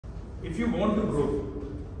If you want to grow,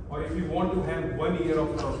 or if you want to have 1 year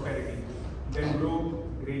of prosperity, then grow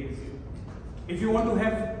grapes. If you want to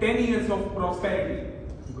have 10 years of prosperity,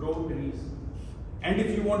 grow trees. And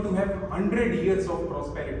if you want to have 100 years of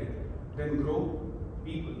prosperity, then grow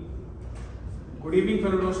people. Good evening,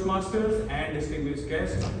 fellow Toastmasters and distinguished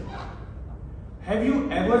guests. Have you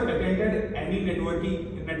ever attended any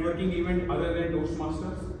networking event other than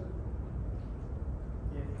Toastmasters?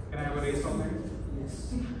 Can I have a raise of hands?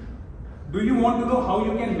 Yes. Do you want to know how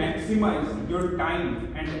you can maximize your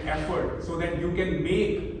time and effort so that you can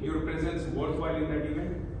make your presence worthwhile in that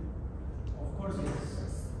event? Of course,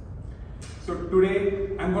 yes. So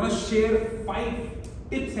today I'm going to share 5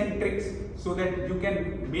 tips and tricks so that you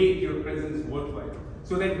can make your presence worthwhile,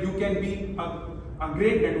 so that you can be a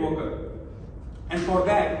great networker. And for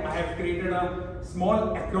that I have created a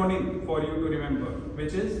small acronym for you to remember,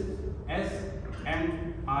 which is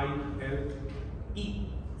SMILE.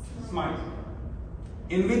 Smile,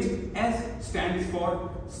 in which S stands for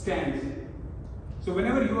stands. So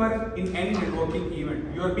whenever you are in any networking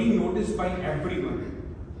event, you are being noticed by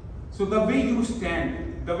everyone. So the way you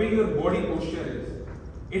stand, the way your body posture is,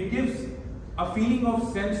 it gives a feeling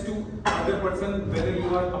of sense to other person whether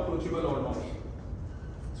you are approachable or not.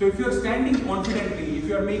 So if you are standing confidently, if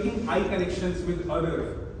you are making eye connections with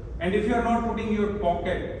others, and if you are not putting your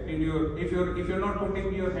pocket in your, if you're not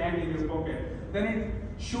putting your hand in your pocket, then it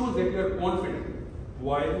shows that you are confident.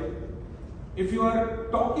 While if you are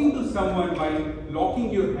talking to someone by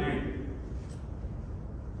locking your hand,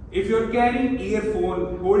 if you are carrying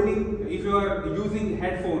earphone, if you are using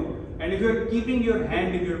headphone, and if you are keeping your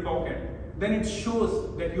hand in your pocket, then it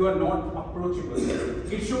shows that you are not approachable.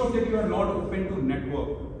 It shows that you are not open to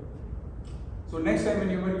network. So next time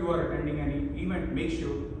whenever you are attending any event, make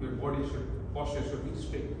sure your posture should be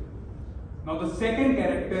straight. Now the second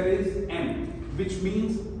character is M, which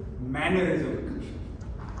means mannerism.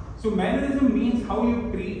 So mannerism means how you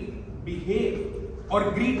treat, behave,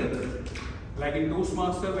 or greet others. Like in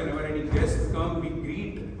Toastmaster, whenever any guests come, we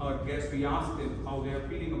greet our guests, we ask them how they are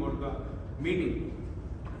feeling about the meeting.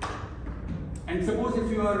 And suppose if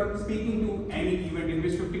you are speaking to any event in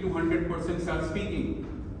which 50 to 100 persons are speaking,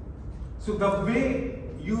 so the way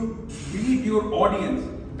you greet your audience,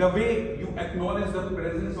 the way you acknowledge the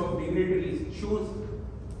presence of dignitaries shows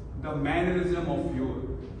the mannerism of your.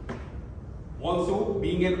 Also,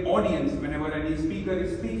 being an audience, whenever any speaker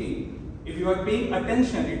is speaking, if you are paying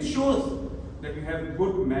attention, it shows that you have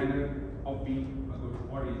good manner of being a good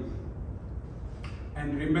audience.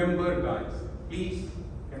 And remember guys, please,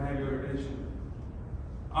 can I have your attention?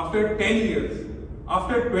 After 10 years,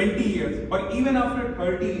 after 20 years, or even after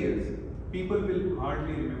 30 years, people will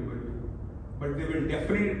hardly remember you. But they will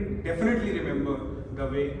definitely remember the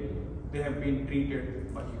way they have been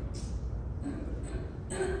treated by you.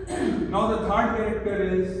 Now the third character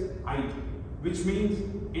is I, which means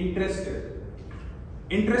interested.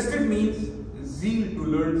 Interested means zeal to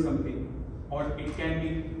learn something, or it can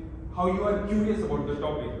be how you are curious about the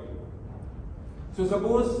topic. So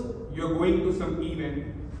suppose you are going to some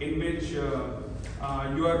event in which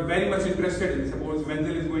you are very much interested in. Suppose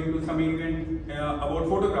Wenzel is going to some event about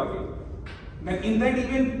photography. Then in that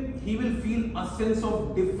event, he will feel a sense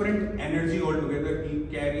of different energy altogether he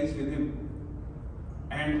carries with him.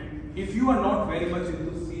 And if you are not very much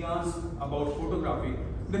enthusiastic about photography,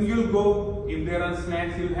 then you'll go, if there are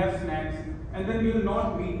snacks, you'll have snacks, and then you'll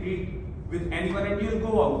not meet with anyone and you'll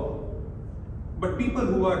go out. But people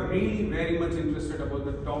who are really very much interested about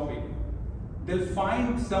the topic, they'll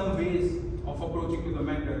find some ways of approaching to the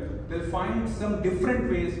matter. They'll find some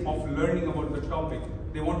different ways of learning about the topic.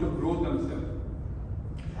 They want to grow themselves.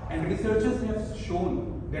 And researchers have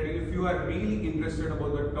shown that if you are really interested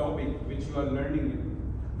about the topic which you are learning in,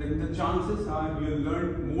 then the chances are you'll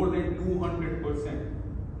learn more than 200%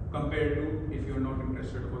 compared to if you're not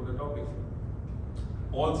interested about the topic.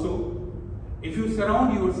 Also, if you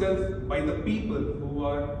surround yourself by the people who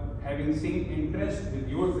are having same interest with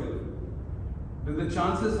yourself, then the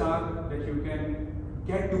chances are that you can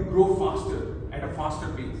get to grow faster at a faster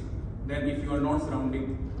pace than if you are not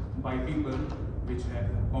surrounded by people which have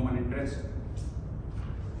common interest.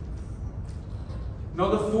 Now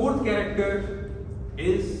the fourth character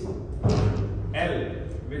is L,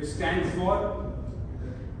 which stands for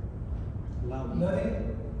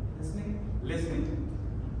Learning, listening.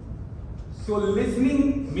 So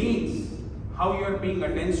listening means how you are paying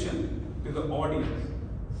attention to the audience,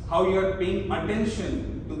 how you are paying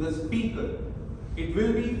attention to the speaker. It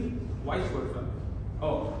will be vice versa.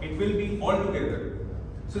 It will be all together.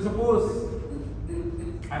 So suppose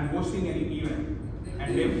I'm hosting any event,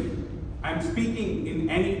 and if I'm speaking in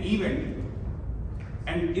any event,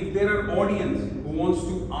 And if there are audience who wants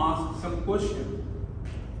to ask some question,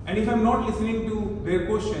 and if I'm not listening to their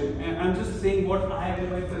question, and I'm just saying what I have in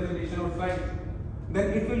my presentation or slide, then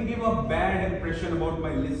it will give a bad impression about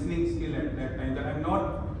my listening skill at that time, that I'm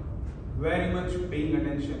not very much paying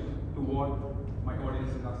attention to what my audience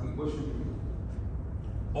is asking question to me.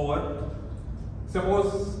 Or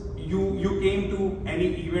suppose you came to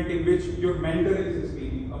any event in which your mentor is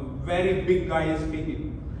speaking, a very big guy is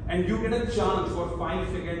speaking, and you get a chance for 5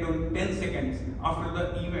 seconds or 10 seconds after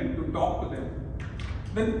the event to talk to them,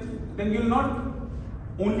 then you'll not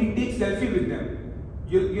only take selfie with them,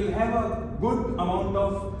 you'll have a good amount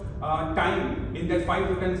of time in that 5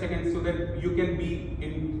 to 10 seconds so that you can be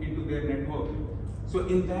into their network. So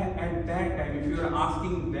at that time, if you are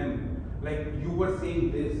asking them, like you were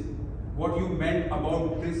saying this, what you meant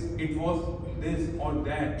about this, it was this or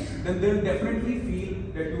that, then they'll definitely feel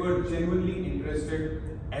that you are genuinely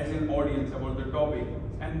interested as an audience about the topic,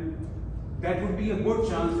 and that would be a good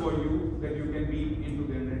chance for you that you can be into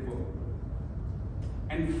their network.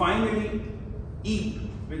 And finally, E,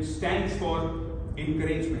 which stands for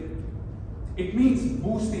encouragement. It means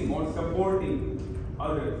boosting or supporting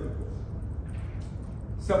others.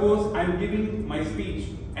 Suppose I'm giving my speech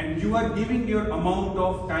and you are giving your amount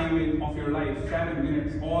of time of your life, 7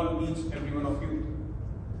 minutes, every one of you.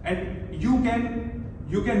 And you can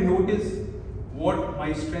notice what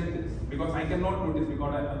my strength is, because I cannot notice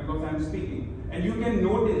because I'm speaking. And you can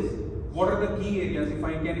notice what are the key areas. If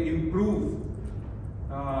I can improve,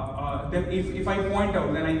 then if I point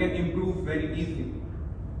out, then I can improve very easily.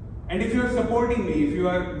 And if you are supporting me, if you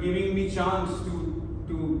are giving me chance to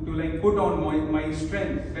like put on my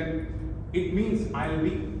strength, then it means I'll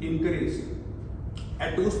be encouraged.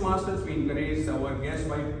 At Toastmasters, we encourage our guests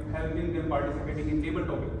by helping them participating in table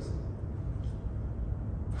topics.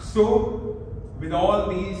 So, with all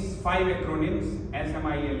these 5 acronyms,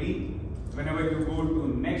 SMILE, whenever you go to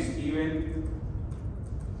next event,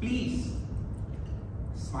 please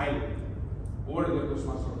smile. Over to the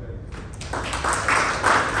Toastmaster.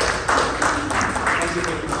 Thank you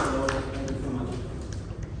so much.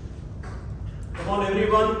 Come on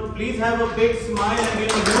everyone, please have a big smile and give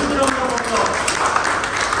a huge round of applause.